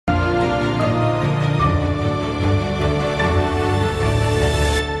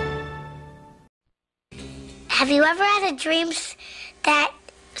you ever had a dreams that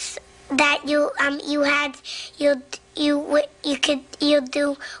you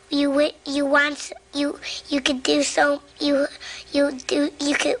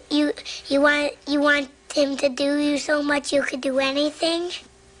want him to do you so much you could do anything?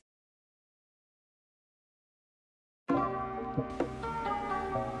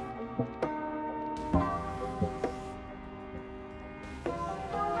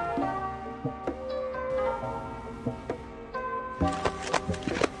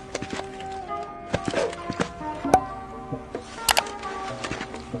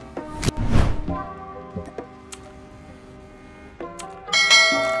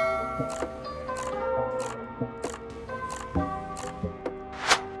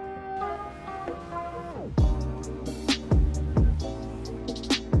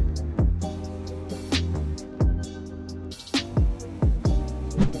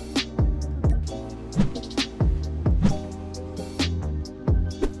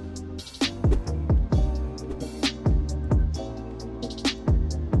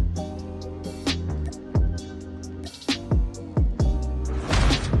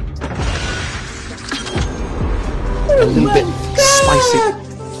 A little bit spicy.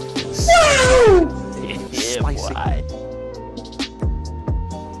 Spicy.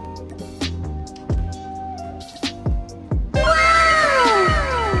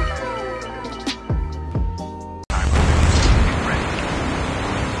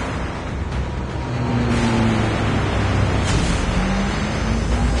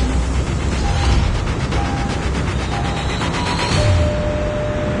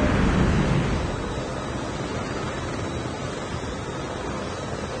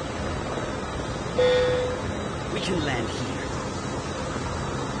 We can land here.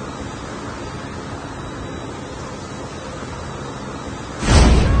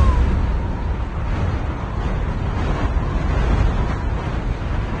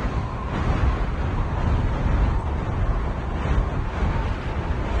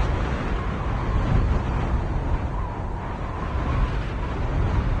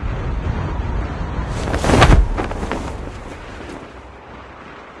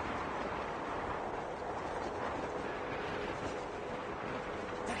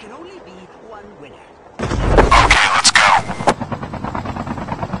 There can only be one winner. Okay, let's go.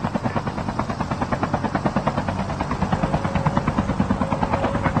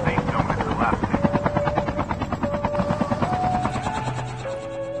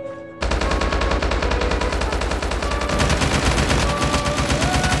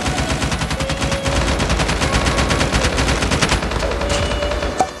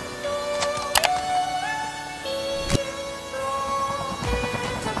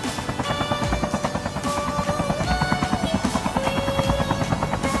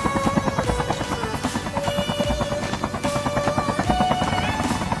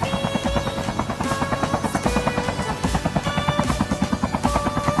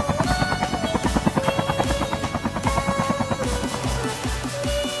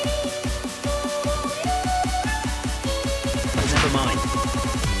 Never mind.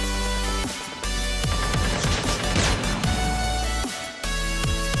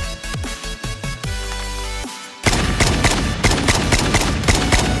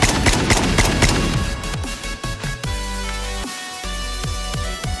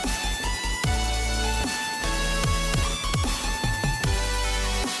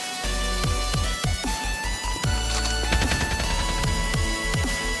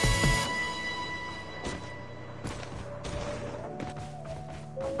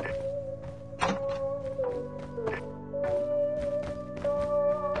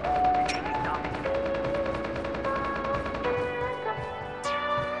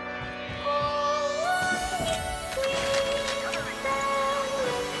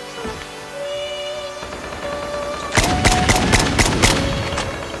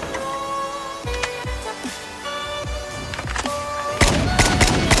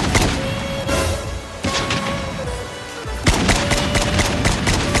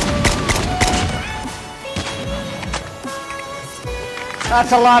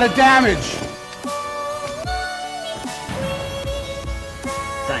 That's a lot of damage.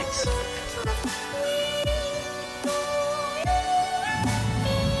 Thanks.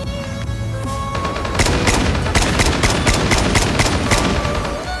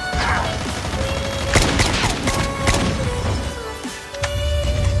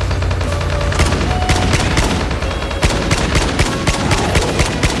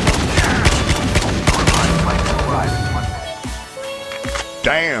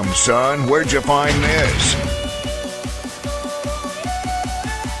 Damn, son, where'd you find this?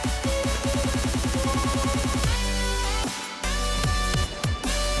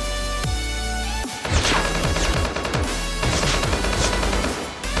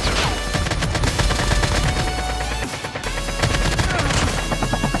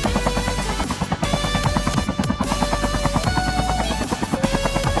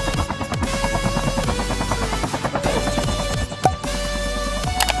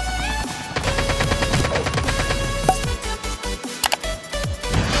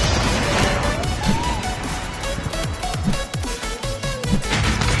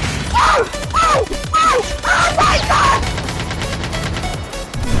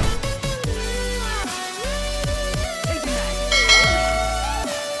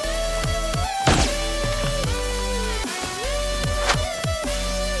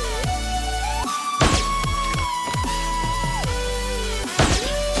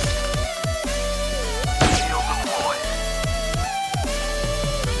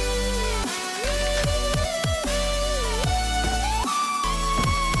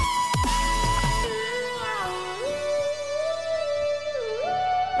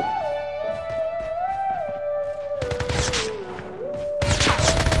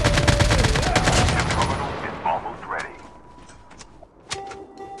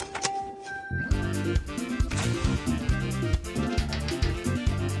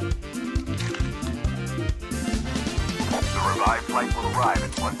 Supply flight will arrive in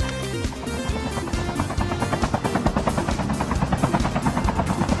 1 minute.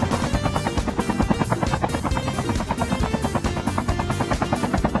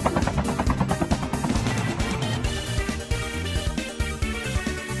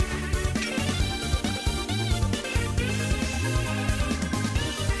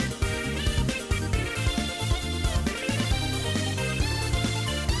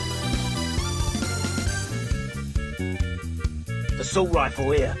 Assault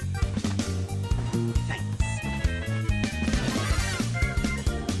rifle here.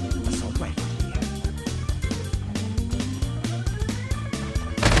 Assault rifle here.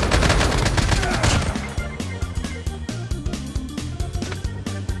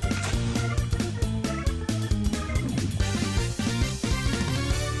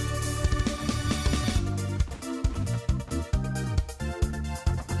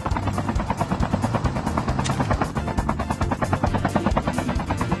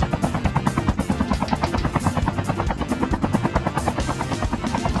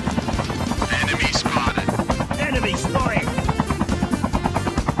 Enemy spotted!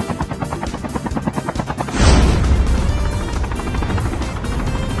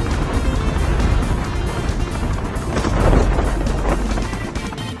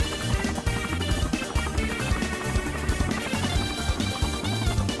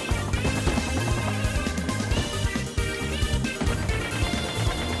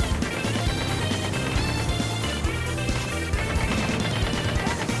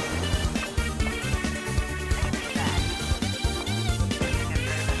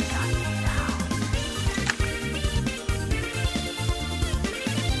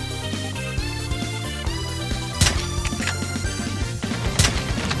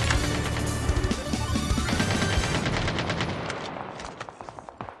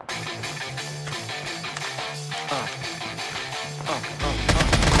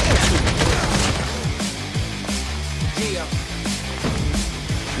 Yeah.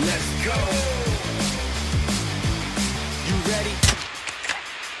 Let's go. You ready?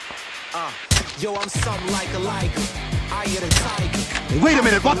 Yo, I'm something like a liger. Eye of the tiger. Wait a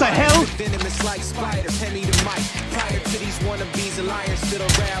minute, what the hell? Venomous like spider, hand me the mic. Prior to these wannabes and liars, spit a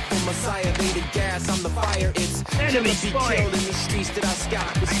rap for Messiah. They the gas, I'm the fire. It's Enemy be spotted. killed in the streets that I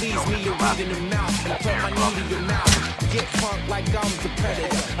scout. Which leads me to read in the mouth and put my knee to your mouth. Get punked like I'm the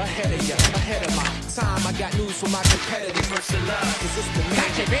predator. Ahead of ya, ahead of my time. I got news for my competitors. First of love, cause it's the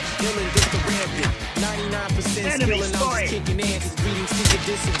magic. Killing just the rampant. 99% Enemy skill and I'm spotted. just kicking antics. Greetings to your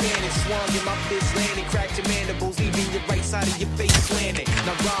disadvantage. Swung in my fist landing. Cracked your mandibles, leaving your right side of your face slanted.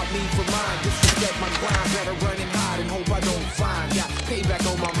 Now rob me for mine. Disrespect my grind. Better run and hide and hope I don't find. Got payback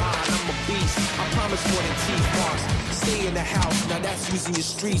on my mind. I'm a beast. I promise more than teeth marks. Stay in the house. Now that's using your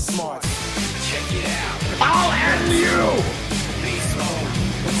street smarts. Check it out. I'll end you! Beast mode,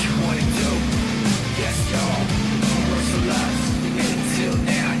 what you wanna do? Yes, y'all, merciless. And until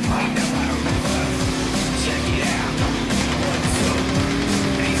now, you ain't never heard of us. Check it out. 1,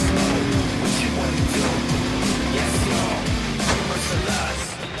 2. Beast mode, what you wanna do? Yes, y'all, merciless.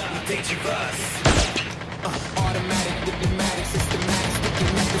 Dangerous. Automatic, diplomatic, systematic.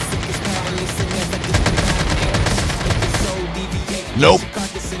 Sticking at the sickest powerless and never diplomatic. Make the soul deviate. Nope.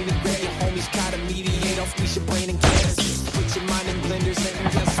 Carcass in the grave, homies try to mediate. I'll squeeze your brain and gas. Put your mind in blenders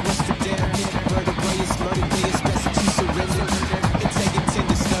and guess what's for dinner. Vertebrae is murder, day is best that you surrender. And take it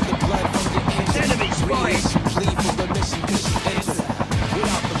tender, smell the blood from your engine. Enemy spotted. You plead for remission, cause you enter.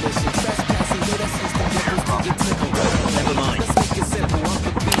 Without permission, trespassing, do that system levels to your temple. Never mind. Let's make it simple, I'm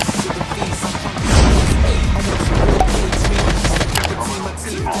the beast to the feast. I'm hungry. I want you to engage me. Step between my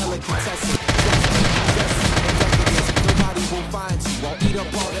teeth, delicatessen. Nobody will find you. I'll eat up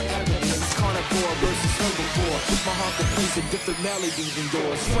all the evidence. Carnivore versus herbivore. My heart can plays a different melody than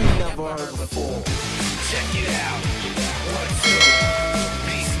yours. You ain't never heard before. Check it out. 1, 2.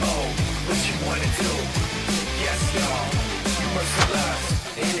 Beast mode. What you wanna do? Yes, y'all. You merciless.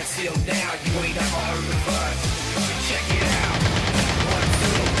 And until now, you ain't never heard of us. Check it out. 1,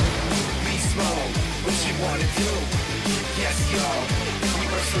 2. Beast mode. What you wanna do? Yes, y'all. You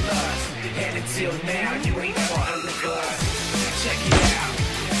merciless. And until now, you ain't never heard of us. Check it out.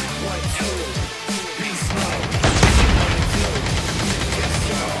 1, 2. Beast mode. What you wanna do? Yes,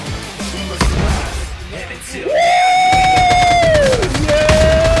 y'all. You merciless. And until now,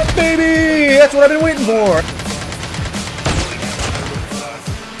 Yeah, baby! That's what I've been waiting for.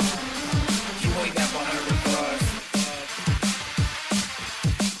 you ain't never heard of us.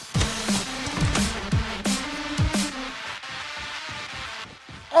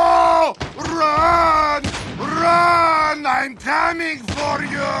 Oh! Run! Run! I'm coming for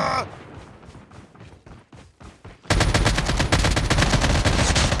you!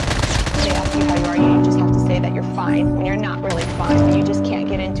 you how you are. You just have to say that you're fine when you're not really fine. But you just can't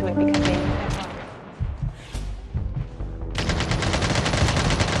get into it because they know that's all.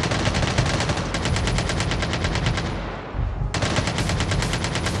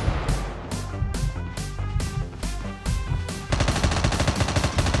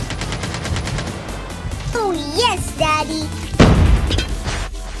 Oh, yes, Daddy.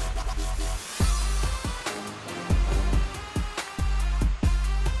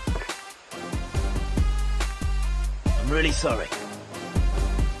 I'm really sorry.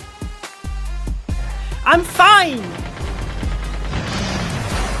 I'm fine!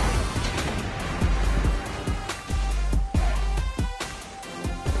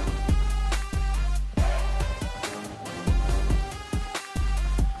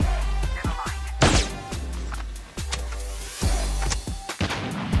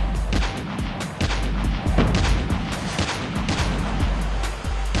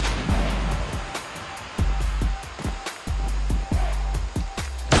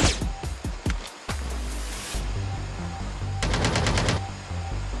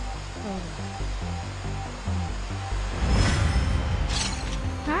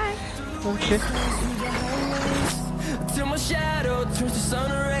 Okay. Till my shadow turns to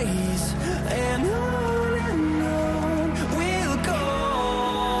sun rays, and